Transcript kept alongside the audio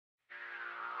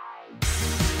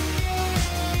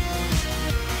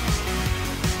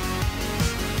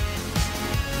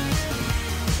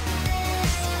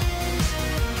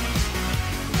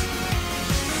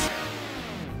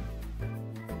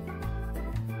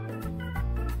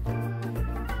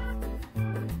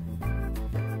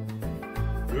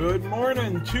Good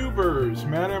morning, tubers.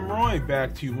 Madam Roy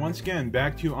back to you once again.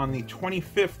 Back to you on the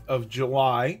 25th of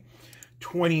July,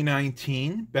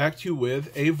 2019. Back to you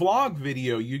with a vlog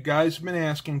video. You guys have been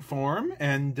asking for them,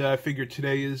 and I figured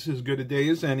today is as good a day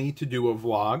as any to do a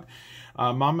vlog.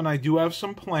 Mom and I do have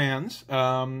some plans.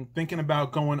 Thinking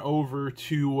about going over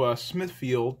to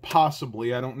Smithfield,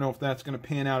 possibly. I don't know if that's going to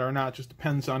pan out or not. Just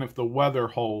depends on if the weather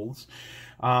holds.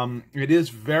 It is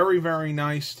very, very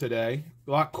nice today.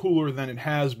 A lot cooler than it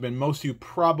has been. Most of you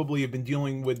probably have been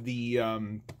dealing with the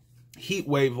heat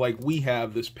wave like we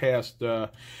have this past,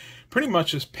 pretty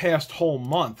much this past whole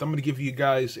month. I'm going to give you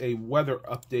guys a weather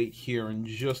update here in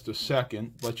just a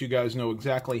second. Let you guys know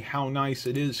exactly how nice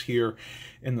it is here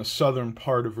in the southern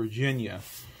part of Virginia.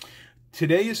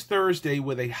 Today is Thursday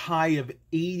with a high of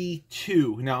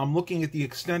 82. Now, I'm looking at the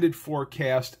extended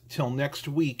forecast till next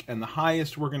week, and the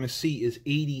highest we're going to see is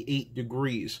 88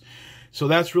 degrees. So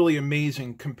that's really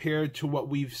amazing compared to what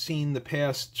we've seen the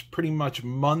past pretty much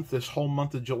month. This whole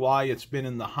month of July, it's been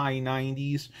in the high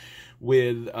 90s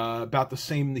with about the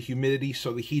same in the humidity.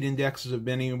 So the heat indexes have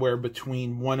been anywhere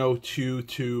between 102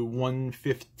 to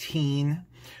 115,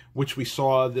 which we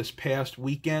saw this past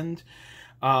weekend.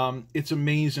 It's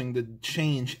amazing the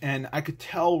change, and I could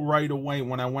tell right away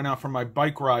when I went out for my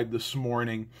bike ride this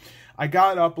morning. I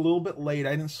got up a little bit late.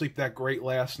 I didn't sleep that great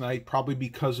last night, probably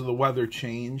because of the weather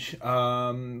change.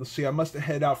 Let's see, I must have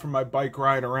headed out for my bike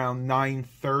ride around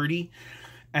 9:30,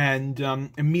 and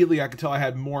immediately I could tell I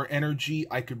had more energy.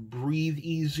 I could breathe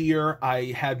easier.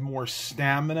 I had more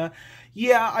stamina.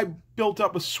 Yeah, I built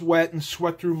up a sweat and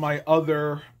sweat through my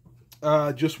other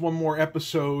Just One More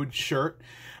Episode shirt.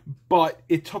 But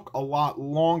it took a lot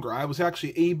longer. I was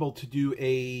actually able to do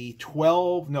a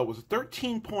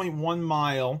 13.1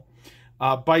 mile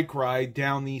bike ride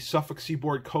down the Suffolk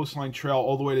Seaboard Coastline Trail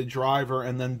all the way to Driver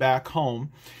and then back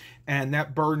home. And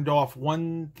that burned off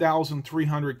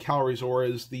 1,300 calories, or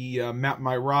as the Map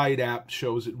My Ride app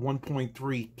shows it,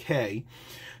 1.3K.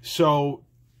 So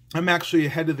I'm actually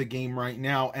ahead of the game right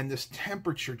now, and this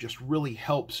temperature just really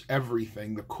helps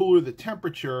everything. The cooler the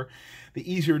temperature, the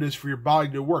easier it is for your body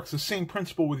to work. It's the same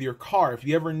principle with your car. If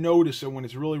you ever notice that when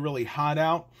it's really, really hot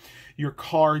out, your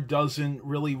car doesn't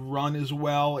really run as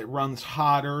well. It runs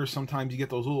hotter. Sometimes you get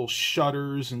those little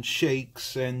shudders and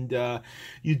shakes, and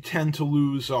you tend to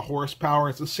lose horsepower.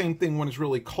 It's the same thing when it's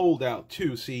really cold out,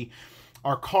 too. See,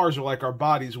 our cars are like our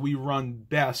bodies. We run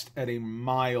best at a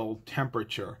mild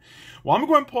temperature. Well, I'm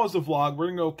going to pause the vlog. We're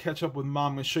going to go catch up with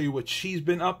Mom and show you what she's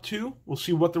been up to. We'll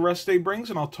see what the rest of the day brings,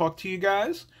 and I'll talk to you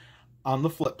guys on the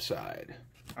flip side.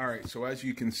 All right, so as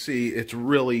you can see, it's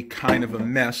really kind of a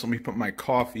mess. Let me put my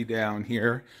coffee down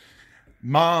here.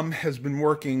 Mom has been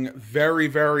working very,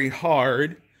 very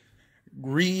hard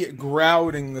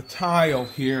re-grouting the tile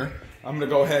here. I'm going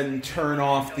to go ahead and turn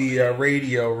off the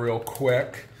radio real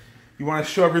quick. You want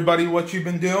to show everybody what you've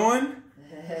been doing?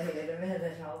 Wait a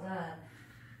minute, hold on.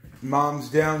 Mom's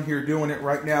down here doing it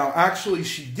right now. Actually,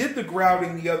 she did the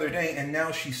grouting the other day, and now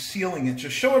she's sealing it.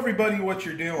 Just show everybody what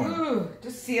you're doing. Ooh,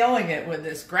 just sealing it with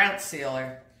this grout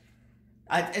sealer.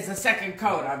 It's a second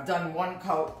coat. I've done one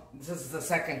coat. This is the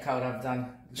second coat I've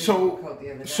done. So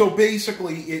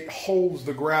basically, it holds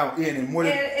the grout in, and what?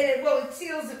 Well, it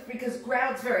seals it because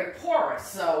grout's very porous.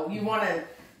 So you want to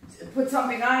put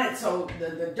something on it so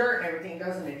the dirt and everything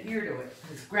doesn't adhere to it.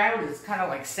 Because grout is kind of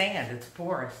like sand. It's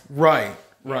porous. Right.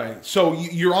 Right. So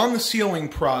you're on the sealing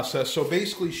process. So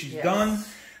basically she's done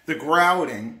the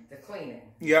grouting. The cleaning.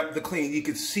 Yep, the cleaning. You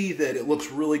could see that it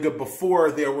looks really good.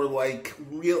 Before there were like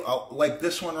like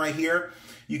this one right here.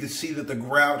 You could see that the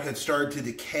grout had started to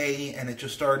decay and it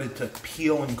just started to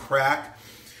peel and crack.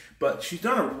 But she's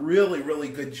done a really, really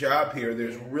good job here.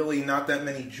 There's really not that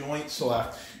many joints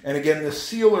left. And again, the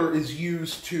sealer is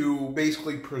used to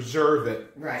basically preserve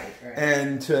it. Right.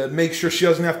 And to make sure she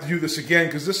doesn't have to do this again,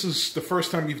 because this is the first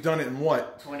time you've done it in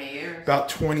what? 20 years. About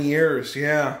 20 years,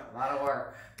 yeah. A lot of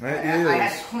work. I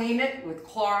had to clean it with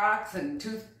Clorox and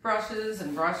toothbrushes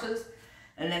and brushes.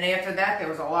 And then after that, there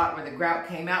was a lot where the grout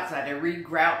came out, so I had to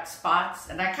re-grout spots.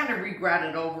 And I kind of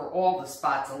re-grouted over all the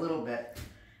spots a little bit.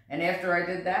 And after I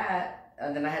did that,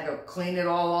 and then I had to clean it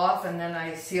all off, and then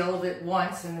I sealed it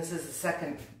once, and this is the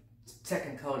second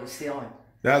coat of sealing.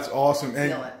 That's awesome.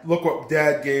 And look what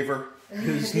Dad gave her.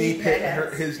 His knee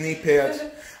pads.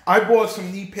 I bought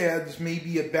some knee pads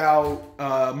maybe about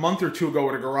a month or two ago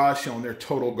at a garage sale, and they're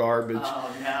total garbage. Oh,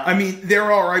 no. I mean,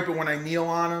 they're all right, but when I kneel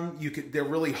on them, they're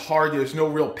really hard. There's no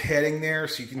real padding there,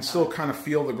 so you can still kind of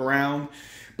feel the ground.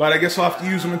 But I guess I'll have to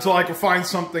use them until I can find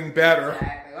something better.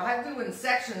 Exactly. Well, I have to do it in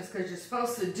sections because you're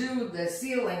supposed to do the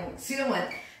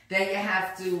sealant then you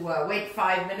have to wait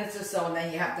 5 minutes or so, and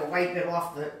then you have to wipe it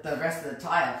off the rest of the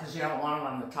tile because you don't want it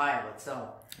on the tile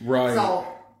itself. Right. So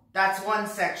that's one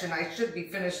section. I should be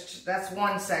finished. That's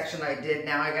one section I did.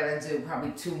 Now I got to do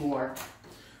probably 2 more.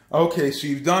 Okay, so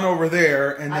you've done over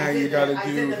there, and now you got to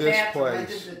do this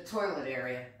place. I did the toilet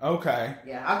area. Okay.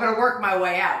 Yeah, I'm going to work my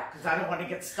way out because I don't want to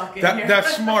get stuck in here.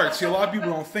 That's smart. See, a lot of people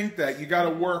don't think that. You got to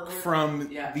work from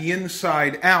the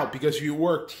inside out, because if you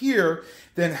worked here,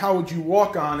 then how would you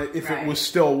walk on it if it was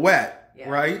still wet,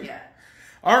 right? Yeah.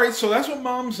 All right, so that's what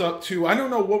Mom's up to. I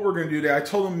don't know what we're going to do today. I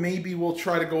told him maybe we'll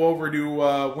try to go over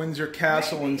to Windsor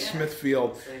Castle in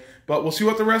Smithfield. But we'll see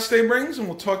what the rest of the day brings, and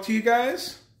we'll talk to you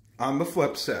guys on the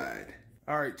flip side.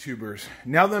 All right, tubers.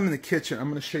 Now that I'm in the kitchen, I'm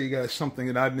going to show you guys something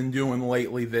that I've been doing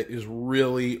lately that is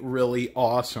really, really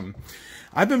awesome.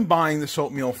 I've been buying this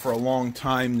oatmeal for a long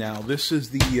time now. This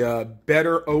is the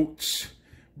Better Oats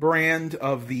brand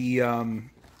of the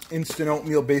instant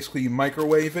oatmeal. Basically, you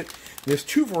microwave it. There's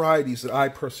 2 varieties that I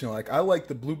personally like. I like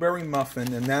the blueberry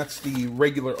muffin, and that's the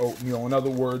regular oatmeal. In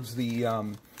other words, the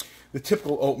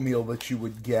typical oatmeal that you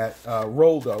would get,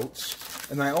 rolled oats.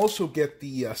 And I also get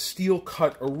the steel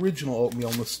cut original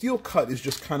oatmeal. And the steel cut is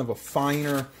just kind of a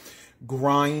finer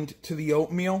grind to the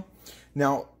oatmeal.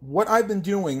 Now, what I've been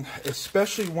doing,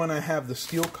 especially when I have the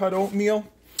steel cut oatmeal,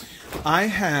 I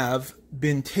have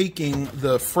been taking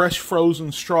the fresh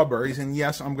frozen strawberries, and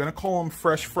yes, I'm going to call them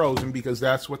fresh frozen because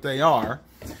that's what they are.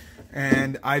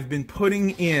 And I've been putting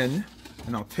in,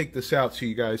 and I'll take this out so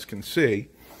you guys can see,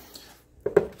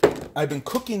 I've been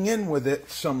cooking in with it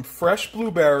some fresh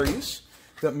blueberries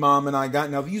that Mom and I got.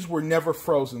 Now, these were never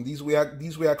frozen. These we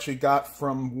actually got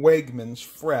from Wegmans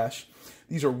fresh.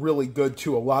 These are really good,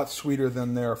 too, a lot sweeter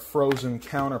than their frozen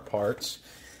counterparts.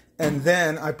 And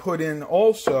then I put in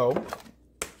also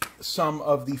some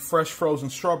of the fresh frozen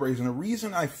strawberries. And the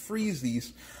reason I freeze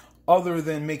these, other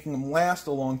than making them last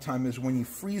a long time, is when you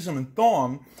freeze them and thaw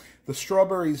them, the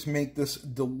strawberries make this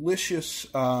delicious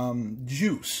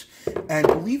juice. And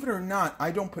believe it or not,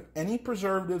 I don't put any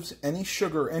preservatives, any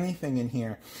sugar, anything in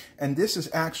here. And this is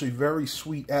actually very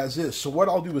sweet as is. So what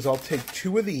I'll do is I'll take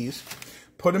 2 of these,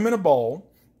 put them in a bowl.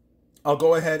 I'll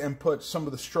go ahead and put some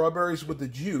of the strawberries with the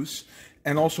juice,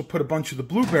 and also put a bunch of the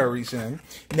blueberries in.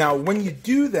 Now, when you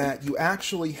do that, you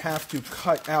actually have to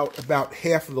cut out about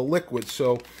half of the liquid.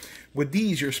 So with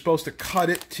these, you're supposed to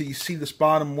cut it till you see this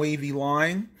bottom wavy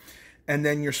line, and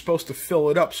then you're supposed to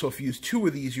fill it up. So if you use 2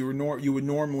 of these, you would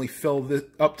normally fill this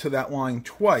up to that line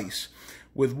twice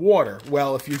with water.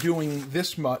 Well, if you're doing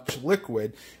this much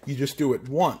liquid, you just do it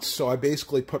once. So I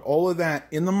basically put all of that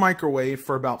in the microwave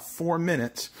for about 4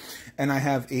 minutes, and I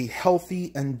have a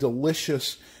healthy and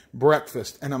delicious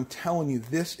breakfast. And I'm telling you,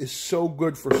 this is so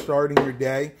good for starting your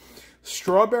day.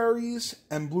 Strawberries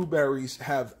and blueberries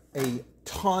have a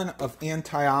ton of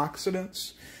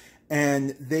antioxidants,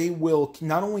 and they will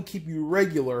not only keep you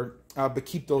regular, but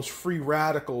keep those free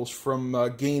radicals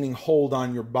from gaining hold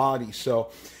on your body. So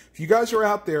if you guys are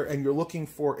out there and you're looking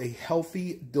for a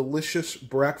healthy, delicious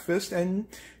breakfast, and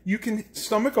you can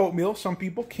stomach oatmeal, some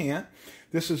people can't,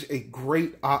 this is a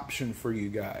great option for you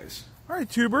guys. All right,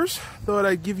 tubers, thought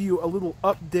I'd give you a little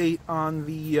update on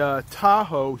the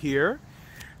Tahoe here.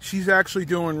 She's actually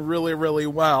doing really, really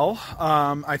well.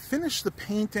 I finished the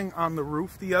painting on the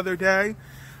roof the other day.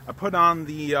 I put on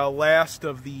the last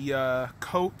of the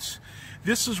coats.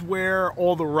 This is where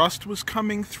all the rust was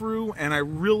coming through, and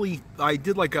I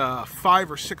did like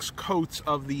 5 or 6 coats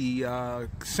of the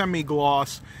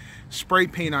semi-gloss spray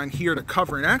paint on here to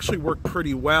cover, and it actually worked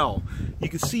pretty well. You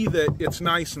can see that it's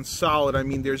nice and solid. I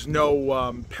mean, there's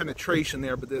no penetration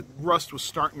there, but the rust was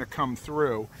starting to come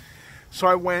through. So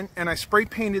I went and I spray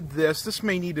painted this. This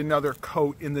may need another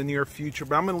coat in the near future,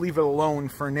 but I'm going to leave it alone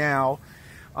for now.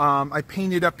 I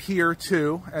painted up here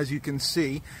too, as you can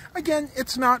see. Again,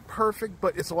 it's not perfect,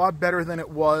 but it's a lot better than it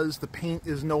was. The paint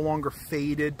is no longer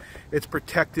faded. It's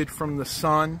protected from the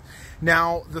sun.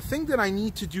 Now, the thing that I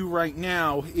need to do right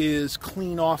now is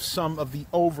clean off some of the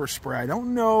overspray. I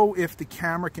don't know if the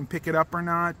camera can pick it up or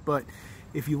not, but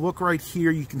if you look right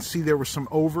here, you can see there was some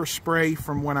overspray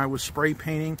from when I was spray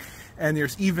painting, and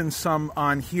there's even some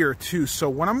on here too. So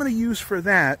what I'm going to use for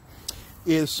that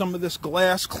is some of this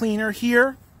glass cleaner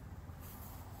here.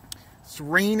 It's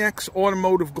Rain-X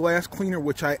Automotive Glass Cleaner,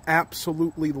 which I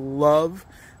absolutely love.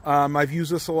 I've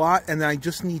used this a lot, and I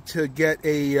just need to get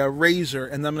a razor,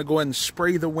 and then I'm going to go ahead and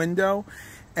spray the window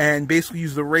and basically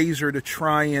use the razor to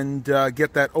try and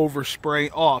get that overspray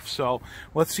off. So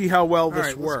let's see how well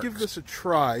this works. Let's give this a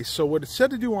try. So what it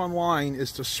said to do online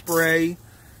is to spray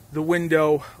the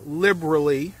window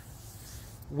liberally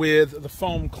with the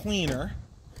foam cleaner.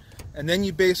 And then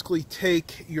you basically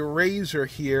take your razor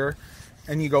here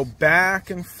and you go back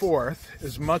and forth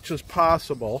as much as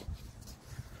possible.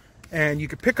 And you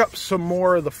can pick up some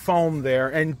more of the foam there.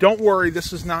 And don't worry,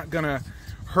 this is not going to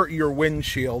hurt your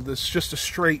windshield. It's just a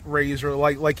straight razor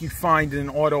like you find in an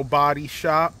auto body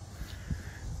shop.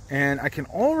 And I can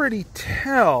already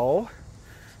tell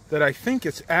that I think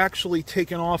it's actually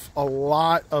taken off a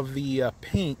lot of the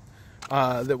paint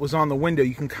that was on the window.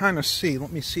 You can kind of see.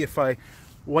 Let me see if I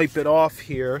wipe it off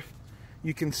here.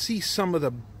 You can see some of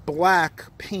the black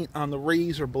paint on the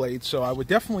razor blade, so I would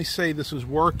definitely say this is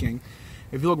working.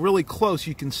 If you look really close,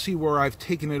 you can see where I've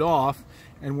taken it off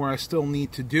and where I still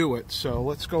need to do it. So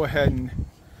let's go ahead and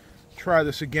try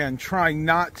this again. Try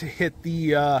not to hit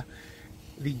the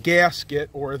gasket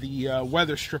or the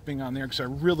weather stripping on there, because I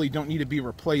really don't need to be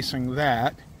replacing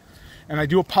that. And I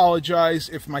do apologize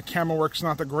if my camera work's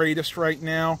not the greatest right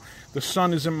now. The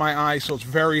sun is in my eyes, so it's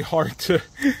very hard to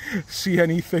see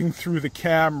anything through the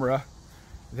camera.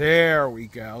 There we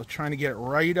go. Trying to get it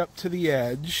right up to the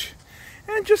edge.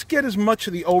 And just get as much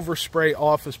of the overspray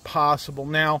off as possible.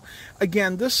 Now,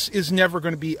 again, this is never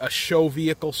going to be a show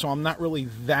vehicle, so I'm not really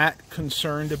that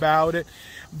concerned about it.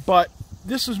 But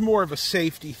this is more of a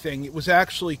safety thing. It was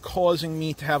actually causing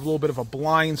me to have a little bit of a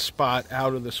blind spot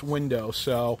out of this window.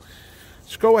 So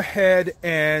let's go ahead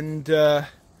and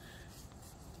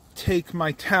take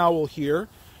my towel here,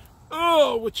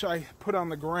 which I put on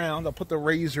the ground. I'll put the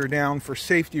razor down for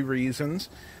safety reasons.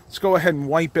 Let's go ahead and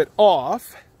wipe it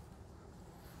off.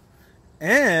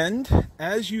 And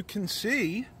as you can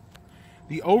see,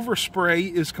 the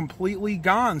overspray is completely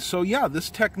gone. So yeah, this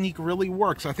technique really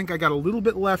works. I think I got a little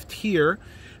bit left here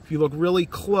if you look really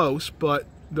close, but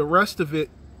the rest of it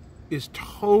is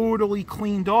totally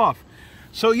cleaned off.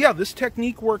 So yeah, this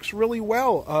technique works really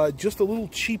well. Just a little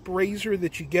cheap razor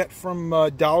that you get from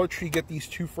Dollar Tree. You get these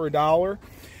 2 for $1.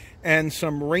 And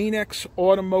some Rain-X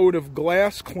automotive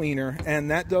glass cleaner,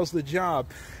 and that does the job.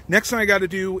 Next thing I got to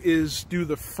do is do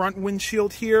the front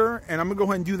windshield here, and I'm going to go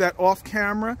ahead and do that off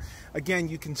camera. Again,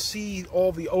 you can see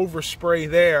all the overspray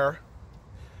there,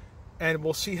 and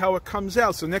we'll see how it comes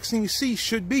out. So next thing you see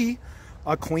should be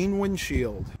a clean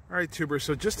windshield. All right, tubers,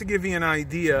 so just to give you an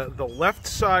idea, the left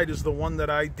side is the one that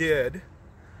I did,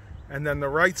 and then the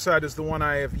right side is the one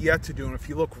I have yet to do. And if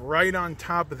you look right on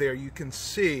top of there, you can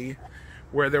see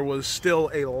where there was still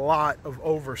a lot of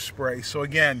overspray. So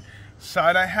again,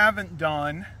 side I haven't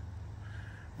done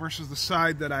versus the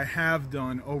side that I have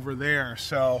done over there.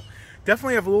 So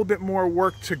definitely have a little bit more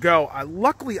work to go.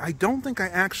 Luckily, I don't think I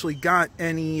actually got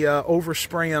any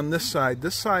overspray on this side.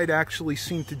 This side actually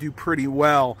seemed to do pretty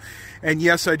well. And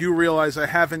yes, I do realize I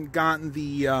haven't gotten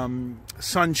the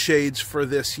sunshades for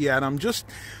this yet. I'm just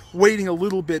waiting a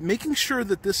little bit, making sure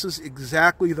that this is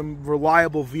exactly the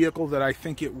reliable vehicle that I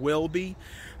think it will be.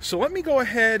 So let me go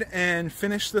ahead and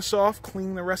finish this off,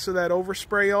 clean the rest of that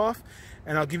overspray off,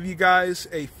 and I'll give you guys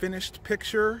a finished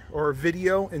picture or a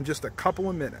video in just a couple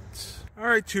of minutes. All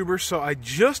right, tubers, so I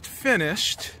just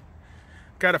finished.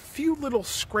 Got a few little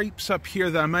scrapes up here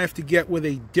that I might have to get with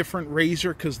a different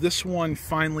razor because this one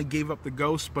finally gave up the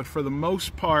ghost, but for the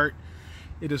most part,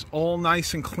 it is all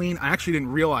nice and clean. I actually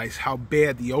didn't realize how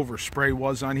bad the overspray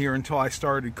was on here until I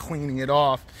started cleaning it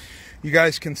off. You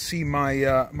guys can see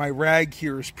my my rag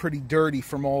here is pretty dirty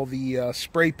from all the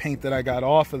spray paint that I got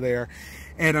off of there.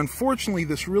 And unfortunately,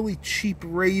 this really cheap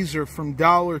razor from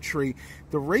Dollar Tree,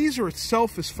 the razor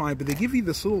itself is fine, but they give you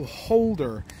this little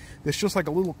holder that's just like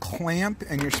a little clamp,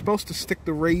 and you're supposed to stick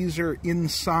the razor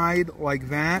inside like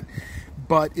that,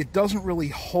 but it doesn't really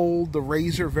hold the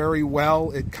razor very well.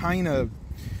 It kind of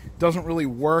doesn't really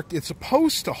work. It's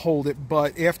supposed to hold it,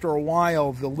 but after a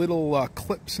while, the little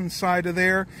clips inside of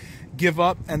there give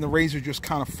up and the razor just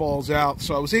kind of falls out.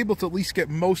 So I was able to at least get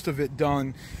most of it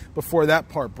done before that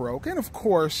part broke. And of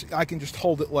course, I can just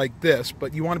hold it like this,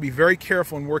 but you want to be very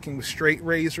careful in working with straight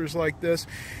razors like this.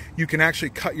 You can actually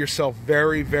cut yourself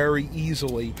very, very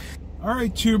easily. All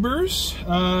right, tubers,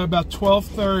 about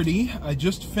 12:30. I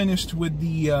just finished with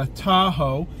the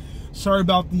Tahoe. Sorry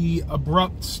about the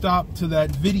abrupt stop to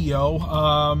that video.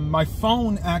 My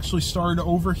phone actually started to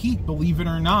overheat, believe it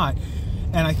or not.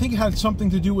 And I think it had something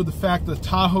to do with the fact that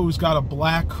Tahoe's got a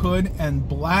black hood, and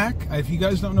black, if you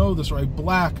guys don't know this, right,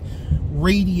 black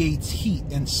radiates heat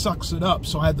and sucks it up.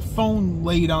 So I had the phone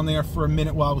laid on there for a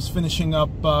minute while I was finishing up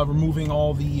removing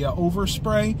all the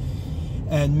overspray.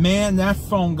 And man, that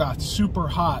phone got super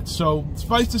hot. So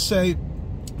suffice to say,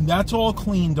 that's all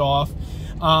cleaned off.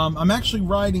 I'm actually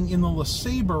riding in the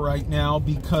LeSabre right now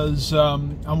because I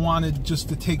wanted just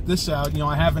to take this out. You know,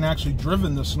 I haven't actually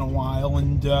driven this in a while,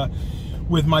 and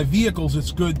with my vehicles,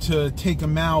 it's good to take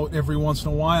them out every once in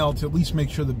a while to at least make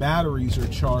sure the batteries are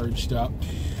charged up.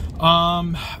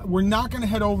 We're not going to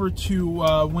head over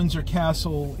to Windsor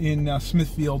Castle in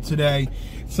Smithfield today.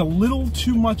 It's a little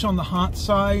too much on the hot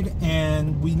side,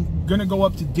 and we're going to go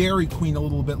up to Dairy Queen a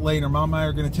little bit later. Mom and I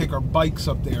are going to take our bikes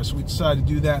up there, so we decided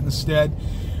to do that instead.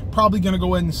 Probably going to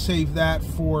go ahead and save that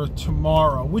for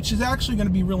tomorrow, which is actually going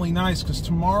to be really nice, because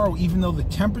tomorrow, even though the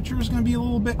temperature is going to be a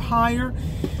little bit higher,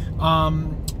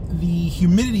 the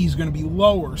humidity is going to be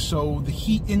lower, so the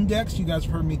heat index, you guys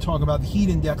have heard me talk about the heat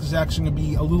index, is actually going to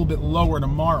be a little bit lower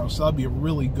tomorrow, so that'll be a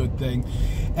really good thing.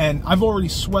 And I've already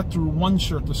sweat through one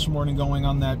shirt this morning going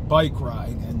on that bike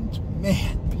ride, and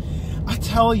man, I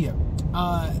tell you,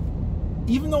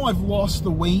 even though I've lost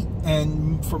the weight,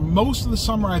 and for most of the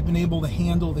summer I've been able to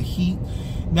handle the heat,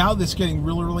 now that it's getting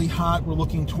really, really hot, we're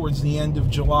looking towards the end of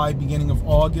July, beginning of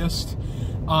August,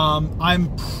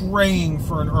 I'm praying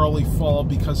for an early fall,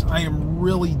 because I am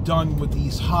really done with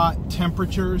these hot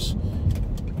temperatures.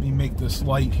 Let me make this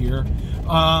light here.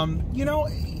 You know,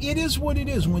 it is what it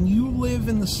is. When you live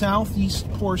in the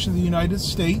southeast portion of the United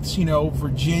States, you know,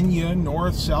 Virginia,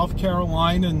 North, South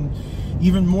Carolina, and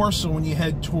even more so when you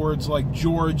head towards like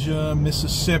Georgia,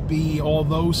 Mississippi, all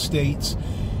those states,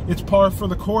 it's par for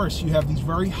the course. You have these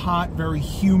very hot, very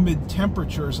humid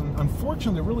temperatures, and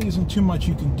unfortunately, there really isn't too much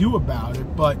you can do about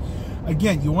it. But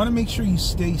again, you want to make sure you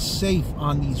stay safe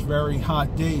on these very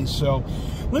hot days. So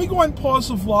let me go ahead and pause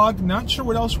the vlog. Not sure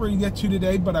what else we're going to get to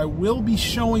today, but I will be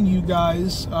showing you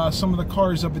guys some of the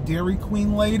cars up at Dairy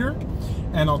Queen later,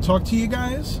 and I'll talk to you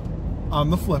guys on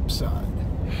the flip side.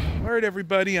 All right,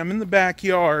 everybody, I'm in the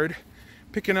backyard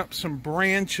picking up some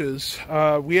branches.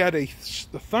 We had a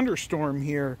thunderstorm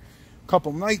here a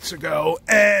couple nights ago,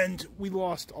 and we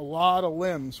lost a lot of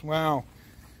limbs. Wow,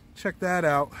 check that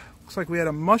out. Looks like we had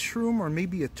a mushroom or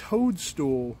maybe a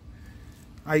toadstool.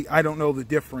 I don't know the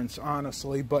difference,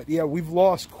 honestly, but yeah, we've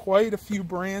lost quite a few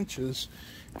branches.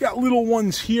 We've got little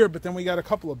ones here, but then we got a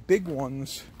couple of big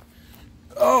ones.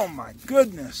 Oh my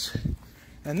goodness.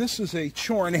 And this is a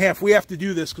chore and a half. We have to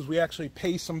do this because we actually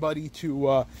pay somebody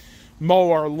to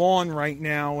mow our lawn right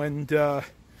now, and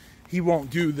he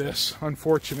won't do this,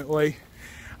 unfortunately.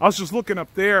 I was just looking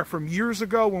up there from years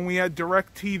ago when we had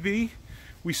DirecTV.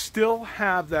 We still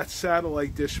have that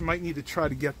satellite dish. Might need to try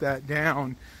to get that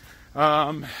down.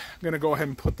 I'm going to go ahead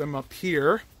and put them up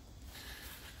here.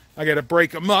 I got to break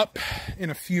them up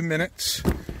in a few minutes.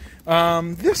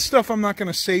 This stuff I'm not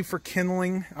going to save for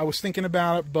kindling. I was thinking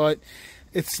about it, but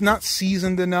it's not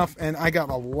seasoned enough, and I got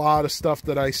a lot of stuff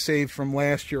that I saved from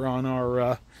last year on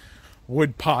our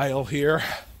wood pile here.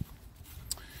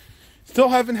 Still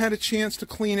haven't had a chance to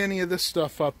clean any of this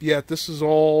stuff up yet. This is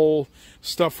all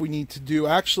stuff we need to do.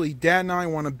 Actually, Dad and I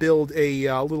want to build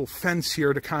a little fence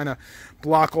here to kind of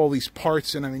block all these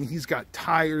parts in. I mean, he's got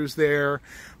tires there,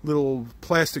 little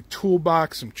plastic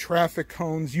toolbox, some traffic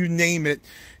cones, you name it,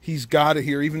 he's got it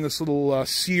here. Even this little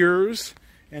Sears,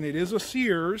 and it is a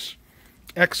Sears,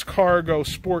 X-Cargo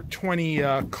Sport 20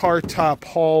 car top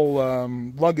haul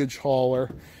luggage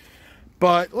hauler.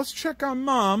 But let's check on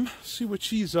Mom, see what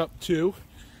she's up to.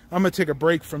 I'm going to take a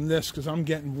break from this because I'm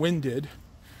getting winded.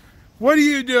 What are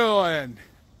you doing?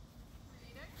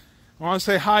 Want to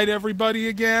say hi to everybody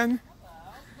again?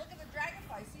 Hello. Look at the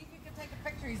dragonfly. See if you can take a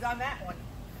picture. He's on that one.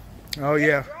 Oh,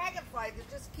 yeah. Dragonfly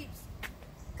that just keeps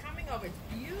coming over. It's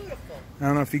beautiful. I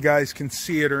don't know if you guys can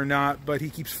see it or not, but he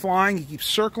keeps flying. He keeps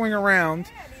circling around.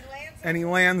 Yeah, and he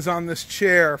lands on this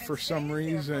chair for some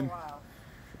reason.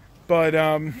 But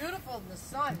beautiful in the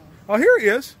sun. Oh, here he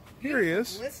is. Here he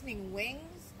is. Glistening wings.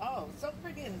 Oh, so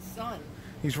pretty in the sun.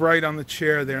 He's right on the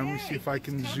chair there. Yeah, Let me see if I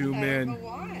can zoom in. I don't know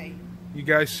why. You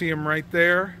guys see him right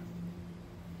there?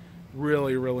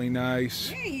 Really, really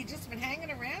nice. Yeah, he's just been hanging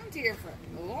around here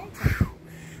for a long time.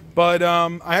 But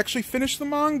I actually finished the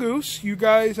mongoose. You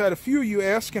guys had a few of you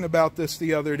asking about this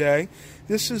the other day.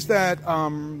 This is that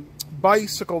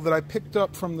bicycle that I picked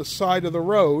up from the side of the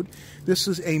road. This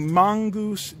is a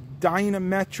mongoose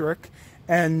dynametric,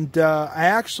 and I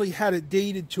actually had it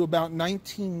dated to about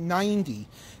 1990,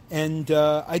 and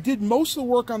I did most of the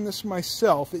work on this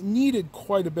myself. It needed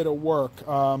quite a bit of work.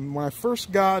 When I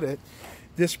first got it,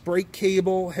 this brake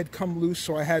cable had come loose,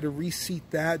 so I had to reseat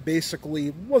that. Basically,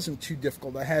 it wasn't too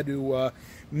difficult. I had to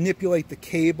manipulate the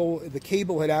cable. The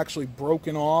cable had actually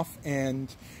broken off,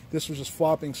 and this was just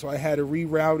flopping, so I had to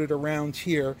reroute it around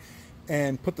here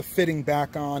and put the fitting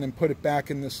back on and put it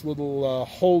back in this little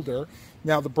holder.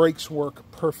 Now the brakes work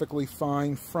perfectly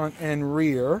fine, front and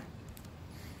rear.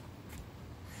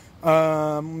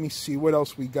 Let me see what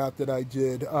else we got that I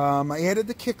did. I added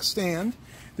the kickstand.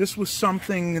 This was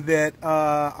something that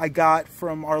I got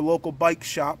from our local bike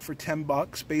shop for 10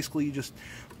 bucks. Basically, you just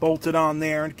bolt it on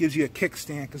there and it gives you a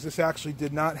kickstand, because this actually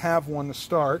did not have one to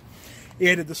start.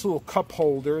 Added this little cup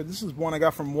holder. This is one I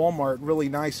got from Walmart. Really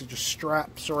nice. It just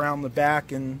straps around the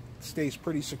back and stays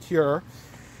pretty secure.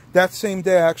 That same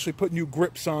day, I actually put new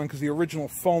grips on because the original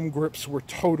foam grips were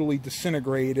totally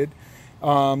disintegrated.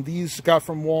 These I got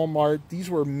from Walmart. These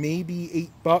were maybe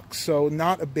 8 bucks, so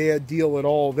not a bad deal at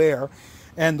all there.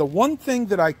 And the one thing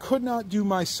that I could not do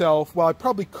myself, well, I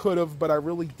probably could have, but I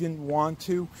really didn't want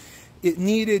to, it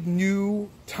needed new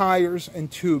tires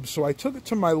and tubes. So I took it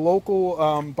to my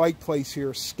local bike place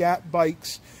here, Scat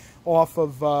Bikes, off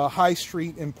of High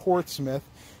Street in Portsmouth.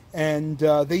 And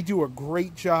they do a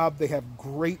great job. They have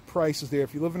great prices there.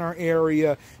 If you live in our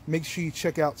area, make sure you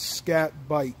check out Scat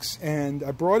Bikes. And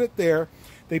I brought it there.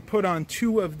 They put on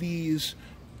 2 of these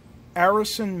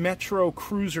Arison Metro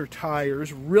Cruiser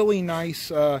tires. Really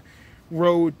nice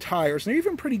road tires. They're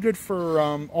even pretty good for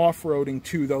off-roading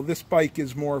too, though. This bike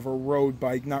is more of a road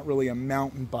bike, not really a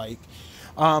mountain bike.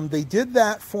 They did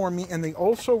that for me, and they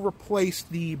also replaced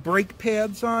the brake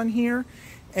pads on here.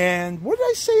 And what did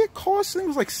I say it cost? I think it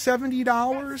was like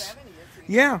 $70.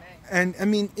 Yeah, and I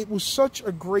mean, it was such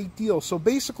a great deal. So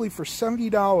basically for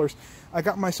 $70, I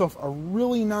got myself a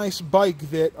really nice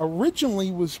bike that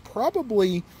originally was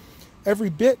probably every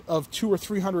bit of $200 or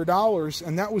 $300,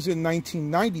 and that was in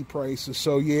 1990 prices.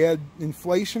 So you add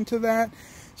inflation to that.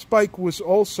 This bike was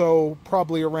also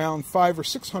probably around $500 or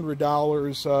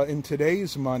 $600 in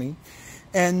today's money.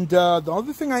 And the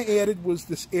other thing I added was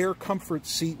this air comfort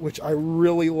seat, which I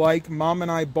really like. Mom and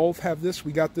I both have this.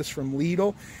 We got this from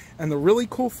Lidl. And the really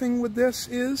cool thing with this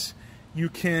is you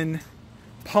can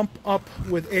pump up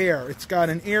with air. It's got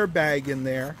an airbag in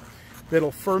there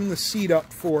that'll firm the seat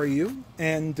up for you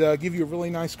and give you a really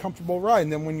nice, comfortable ride.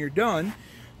 And then when you're done,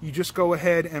 you just go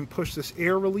ahead and push this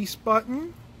air release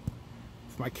button.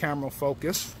 If my camera will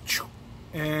focus.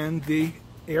 And the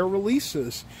air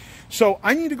releases. So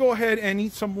I need to go ahead and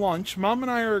eat some lunch. Mom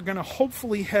and I are going to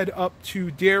hopefully head up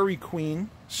to Dairy Queen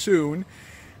soon.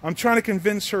 I'm trying to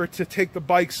convince her to take the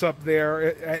bikes up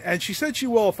there, and she said she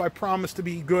will if I promise to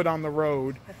be good on the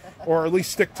road, or at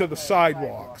least stick to the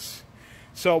sidewalks.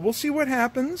 So we'll see what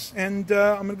happens, and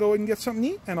I'm going to go ahead and get something to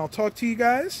eat, and I'll talk to you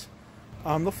guys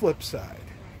on the flip side.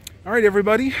 All right,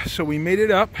 everybody, so we made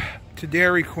it up to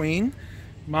Dairy Queen.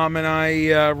 Mom and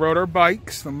I rode our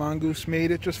bikes. The Mongoose made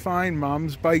it just fine.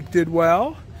 Mom's bike did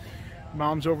well.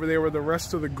 Mom's over there with the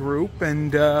rest of the group.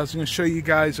 And I was going to show you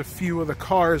guys a few of the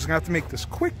cars. I'm going to have to make this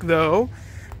quick, though,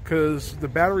 because the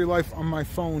battery life on my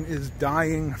phone is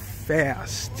dying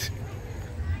fast.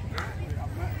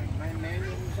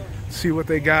 Let's see what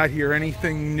they got here.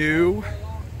 Anything new?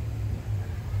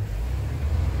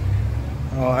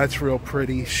 Oh, that's real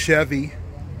pretty. Chevy.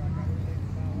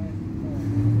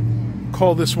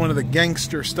 Call this one of the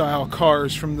gangster style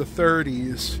cars from the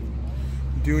 30s.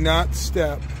 Do not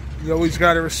step. You always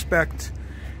got to respect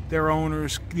their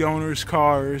owners, the owners'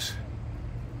 cars.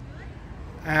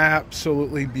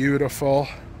 Absolutely beautiful.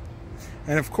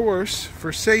 And of course,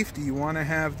 for safety, you want to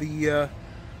have the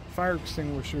fire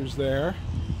extinguishers there.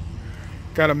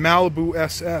 Got a Malibu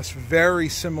SS, very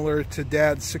similar to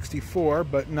Dad's 64,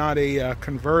 but not a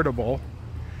convertible.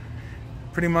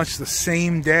 Pretty much the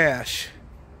same dash.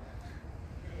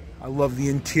 I love the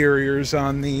interiors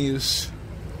on these.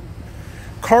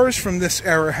 Cars from this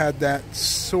era had that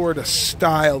sort of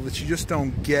style that you just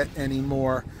don't get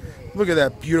anymore. Look at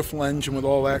that beautiful engine with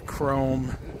all that chrome.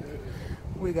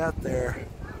 What we got there?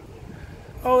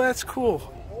 Oh, that's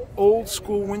cool. Old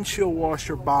school windshield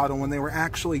washer bottle when they were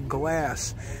actually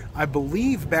glass. I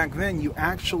believe back then you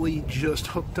actually just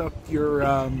hooked up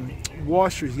your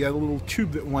washers. You had a little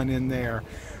tube that went in there.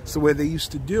 It's the way they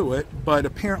used to do it, but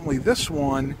apparently this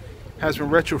one has been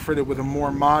retrofitted with a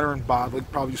more modern bottle. You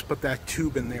could probably just put that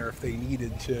tube in there if they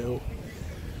needed to.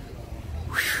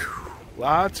 Whew.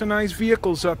 Lots of nice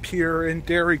vehicles up here in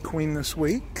Dairy Queen this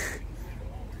week.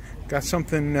 Got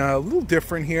something a little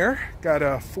different here. Got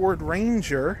a Ford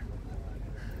Ranger.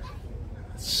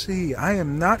 Let's see, I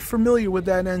am not familiar with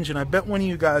that engine. I bet one of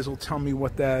you guys will tell me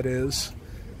what that is.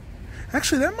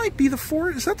 Actually, that might be the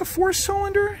four. Is that the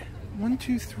 4-cylinder? 1,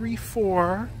 2, 3,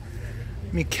 4.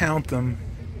 Let me count them.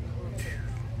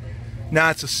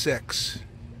 Nah, it's a 6.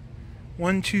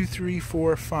 1, 2, 3,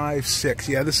 4, 5, 6.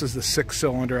 Yeah, this is the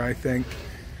 6-cylinder, I think.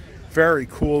 Very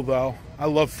cool, though. I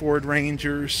love Ford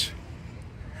Rangers.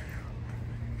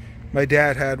 My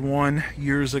dad had one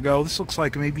years ago. This looks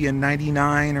like maybe a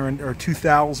 99 or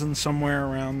 2000, somewhere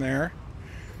around there.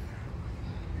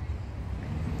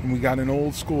 And we got an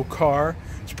old school car.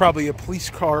 It's probably a police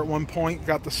car at one point.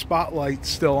 Got the spotlight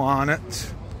still on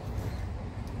it.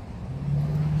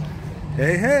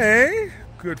 Hey, hey!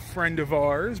 Good friend of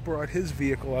ours brought his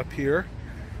vehicle up here.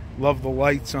 Love the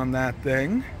lights on that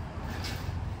thing.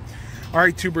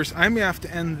 Alright, tubers, I'm going to have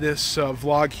to end this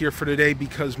vlog here for today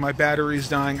because my battery is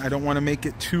dying. I don't want to make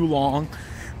it too long.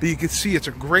 But you can see it's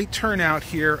a great turnout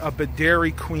here up at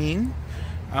Dairy Queen.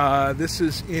 This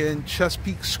is in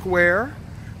Chesapeake Square,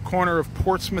 corner of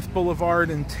Portsmouth Boulevard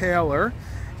and Taylor.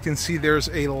 You can see there's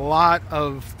a lot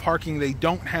of parking they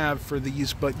don't have for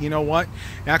these, but you know what?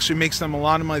 It actually makes them a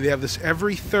lot of money. They have this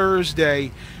every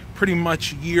Thursday, pretty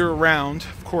much year-round,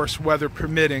 of course, weather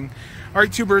permitting. All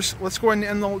right, tubers, let's go ahead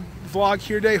and end the vlog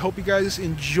here today. Hope you guys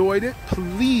enjoyed it.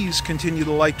 Please continue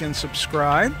to like and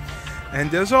subscribe.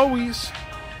 And as always,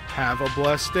 have a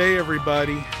blessed day,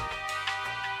 everybody.